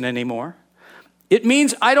can't sin anymore. It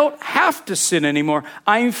means I don't have to sin anymore.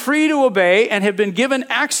 I'm free to obey and have been given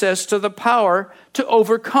access to the power to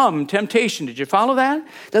overcome temptation. Did you follow that?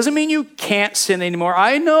 Doesn't mean you can't sin anymore.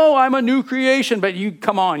 I know I'm a new creation, but you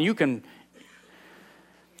can.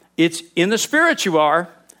 It's in the Spirit you are.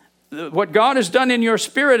 What God has done in your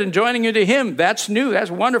spirit and joining you to Him, that's new,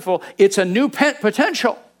 that's wonderful. It's a new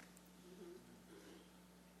potential.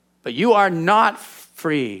 But you are not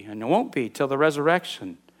free, and it won't be till the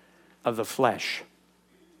resurrection of the flesh.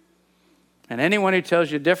 And anyone who tells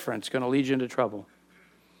you different is going to lead you into trouble.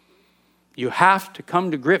 You have to come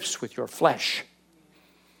to grips with your flesh.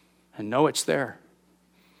 and know it's there.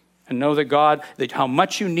 And know that how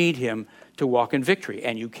much you need him to walk in victory,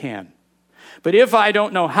 and you can. But if I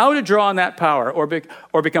don't know how to draw on that power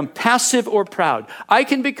or become passive or proud, I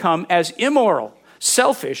can become as immoral,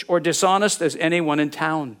 selfish, or dishonest as anyone in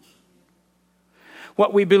town.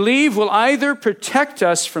 What we believe will either protect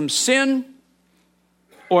us from sin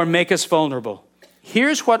or make us vulnerable.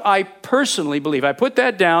 Here's what I personally believe. I put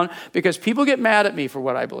that down because people get mad at me for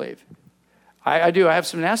what I believe. I do. I have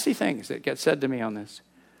some nasty things that get said to me on this.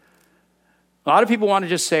 A lot of people want to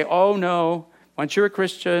just say, oh no, once you're a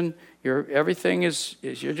Christian, everything is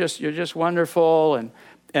you're just wonderful,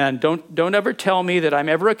 and don't ever tell me that I'm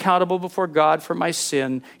ever accountable before God for my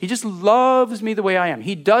sin. He just loves me the way I am.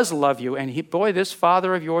 He does love you, and this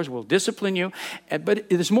Father of yours will discipline you. But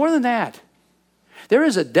there's more than that. There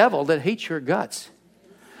is a devil that hates your guts,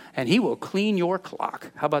 and he will clean your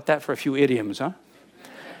clock. How about that for a few idioms, huh?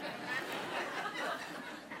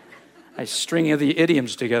 I string the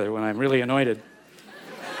idioms together when I'm really anointed.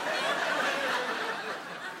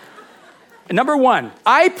 Number one,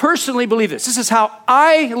 I personally believe this. This is how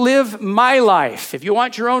I live my life. If you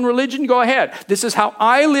want your own religion, go ahead. This is how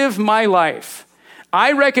I live my life.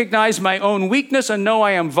 I recognize my own weakness and know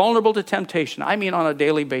I am vulnerable to temptation. I mean on a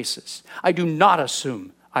daily basis. I do not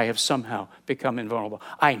assume I have somehow become invulnerable.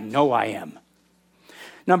 I know I am.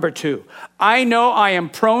 Number two, I know I am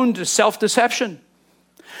prone to self-deception.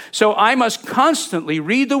 So I must constantly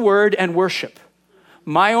read the word and worship.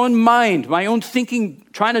 My own mind, my own thinking,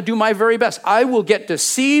 trying to do my very best. I will get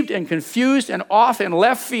deceived and confused and off in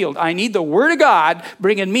left field. I need the Word of God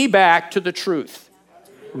bringing me back to the truth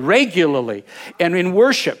regularly. And in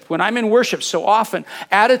worship, when I'm in worship, so often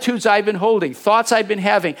attitudes I've been holding, thoughts I've been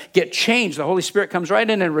having get changed. The Holy Spirit comes right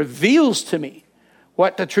in and reveals to me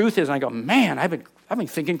what the truth is. And I go, man, I've been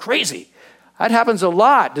thinking crazy. That happens a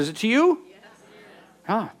lot. Does it to you?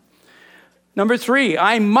 Yeah. Number three,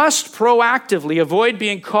 I must proactively avoid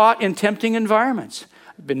being caught in tempting environments.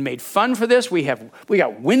 I've been made fun for this. We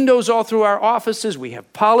got windows all through our offices. We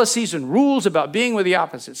have policies and rules about being with the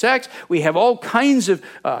opposite sex. We have all kinds of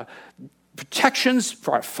protections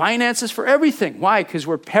for our finances, for everything. Why? Because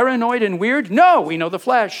we're paranoid and weird? No, we know the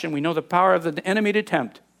flesh and we know the power of the enemy to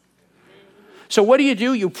tempt. So what do?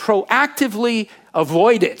 You proactively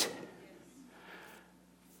avoid it.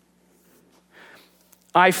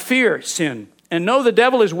 I fear sin and know the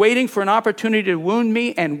devil is waiting for an opportunity to wound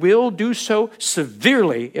me and will do so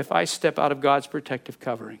severely if I step out of God's protective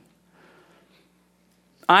covering.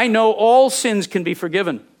 I know all sins can be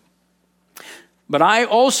forgiven, but I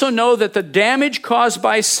also know that the damage caused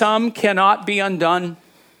by some cannot be undone.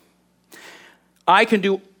 I can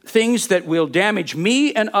do things that will damage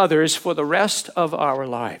me and others for the rest of our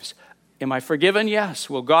lives. Am I forgiven?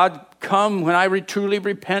 Yes. Will God come when I truly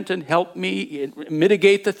repent and help me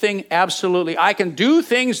mitigate the thing? Absolutely. I can do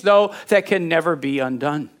things, though, that can never be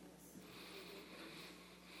undone.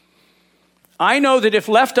 I know that if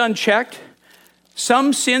left unchecked,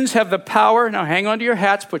 some sins have the power. Now hang on to your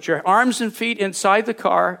hats, put your arms and feet inside the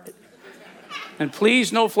car, and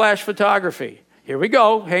please no flash photography. Here we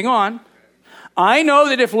go. Hang on. I know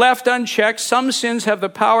that if left unchecked, some sins have the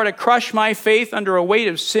power to crush my faith under a weight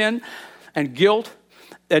of sin and guilt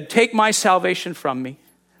that take my salvation from me.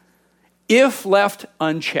 If left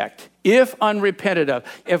unchecked, if unrepented of,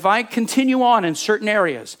 if I continue on in certain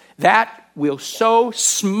areas, that will so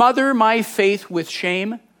smother my faith with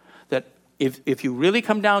shame that if you really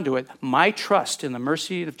come down to it, my trust in the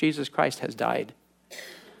mercy of Jesus Christ has died.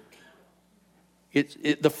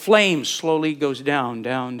 The flame slowly goes down,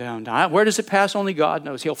 down, down, down. Where does it pass? Only God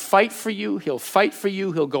knows. He'll fight for you. He'll fight for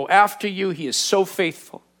you. He'll go after you. He is so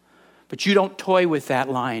faithful. But you don't toy with that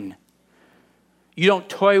line. You don't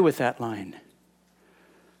toy with that line.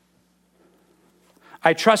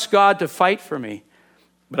 I trust God to fight for me,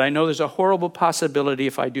 but I know there's a horrible possibility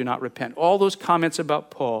if I do not repent. All those comments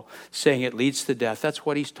about Paul saying it leads to death, that's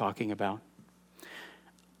what he's talking about.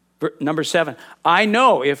 Number 7, I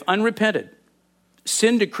know if unrepented,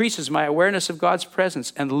 sin decreases my awareness of God's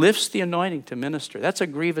presence and lifts the anointing to minister. That's a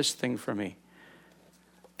grievous thing for me.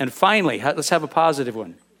 And finally, let's have a positive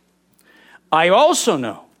one. I also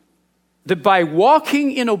know that by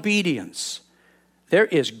walking in obedience, there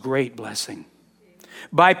is great blessing.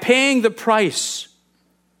 By paying the price,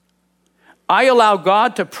 I allow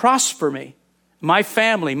God to prosper me, my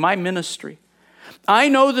family, my ministry. I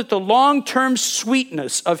know that the long-term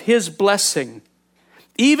sweetness of His blessing,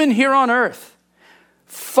 even here on earth,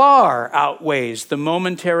 far outweighs the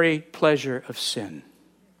momentary pleasure of sin.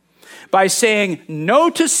 By saying no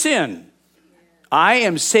to sin, I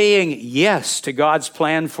am saying yes to God's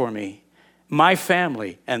plan for me. my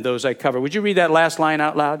family, and those I cover. Would you read that last line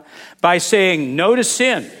out loud? By saying no to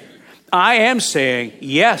sin, I am saying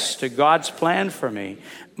yes to God's plan for me,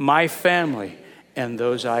 my family, and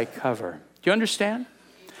those I cover. Do you understand?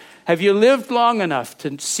 Have you lived long enough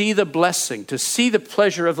to see the blessing, to see the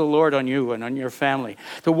pleasure of the Lord on you and on your family,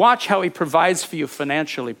 to watch how he provides for you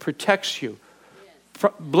financially, protects you,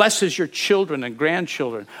 blesses your children and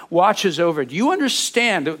grandchildren, watches over? Do you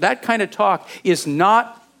understand that kind of talk is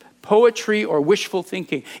not poetry or wishful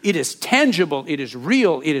thinking? It is tangible, it is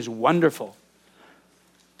real, it is wonderful.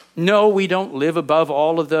 No, we don't live above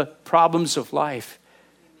all of the problems of life,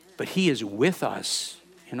 but he is with us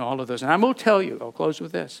in all of those. And I will tell you, I'll close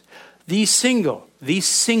with this, the single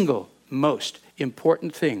most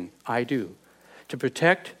important thing I do to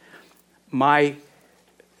protect my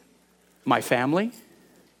family,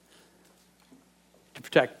 to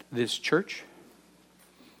protect this church,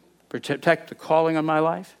 protect the calling on my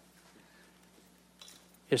life,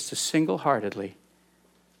 is to single-heartedly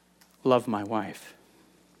love my wife.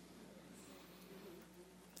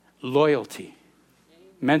 Loyalty,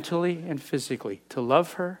 mentally and physically, to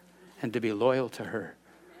love her and to be loyal to her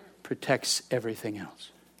protects everything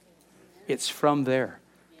else. It's from there.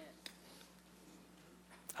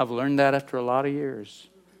 I've learned that after a lot of years.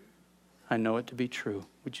 I know it to be true.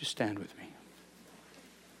 Would you stand with me?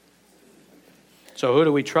 So who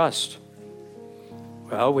do we trust?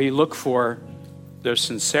 Well, we look for their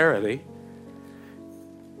sincerity,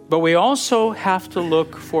 but we also have to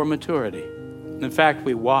look for maturity. In fact,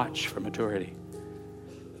 we watch for maturity.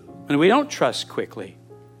 And we don't trust quickly.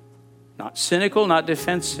 Not cynical, not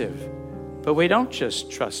defensive, but we don't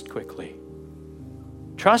just trust quickly.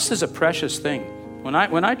 Trust is a precious thing. When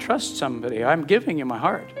I trust somebody, I'm giving you my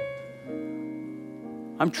heart.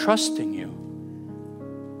 I'm trusting you.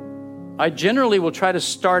 I generally will try to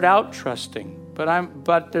start out trusting,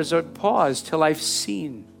 but there's a pause till I've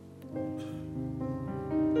seen.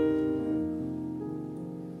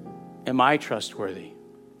 Am I trustworthy?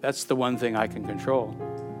 That's the one thing I can control.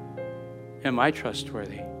 Am I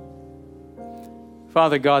trustworthy?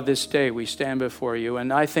 Father God, this day we stand before you,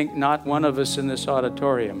 and I think not one of us in this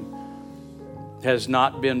auditorium has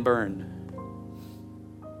not been burned.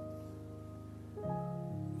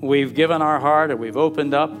 We've given our heart, or we've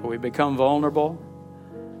opened up, or we've become vulnerable,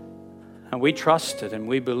 and we trusted and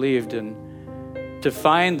we believed in to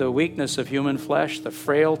find the weakness of human flesh, the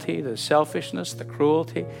frailty, the selfishness, the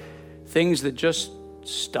cruelty, things that just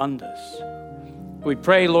stunned us. We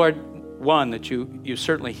pray, Lord, one, that you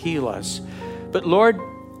certainly heal us. But Lord,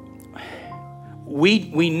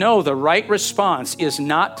 we know the right response is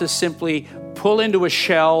not to simply pull into a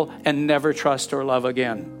shell and never trust or love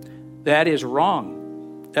again. That is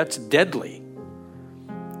wrong. That's deadly.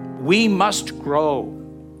 We must grow.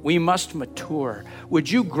 We must mature. Would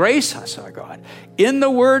you grace us, our God, in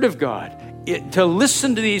the Word of God, to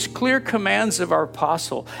listen to these clear commands of our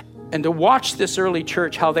apostle and to watch this early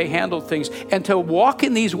church, how they handled things, and to walk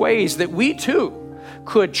in these ways that we too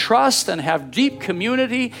could trust and have deep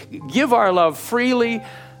community, give our love freely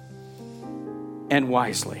and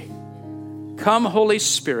wisely. Come, Holy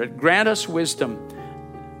Spirit, grant us wisdom.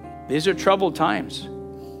 These are troubled times,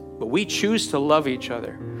 but we choose to love each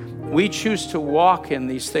other. We choose to walk in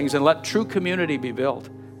these things and let true community be built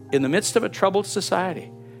in the midst of a troubled society.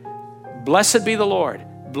 Blessed be the Lord.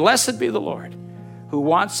 Blessed be the Lord, who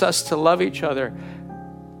wants us to love each other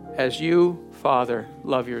as you, Father,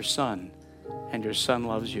 love your Son, and your Son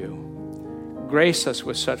loves you. Grace us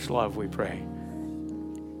with such love, we pray.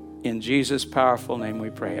 In Jesus' powerful name we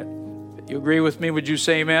pray it. If you agree with me, would you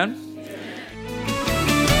say amen?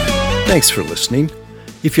 Thanks for listening.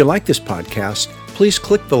 If you like this podcast, please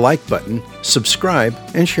click the like button, subscribe,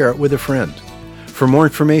 and share it with a friend. For more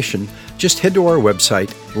information, just head to our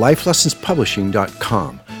website,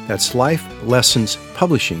 lifelessonspublishing.com. That's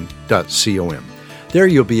lifelessonspublishing.com. There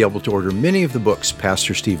you'll be able to order many of the books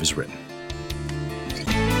Pastor Steve has written.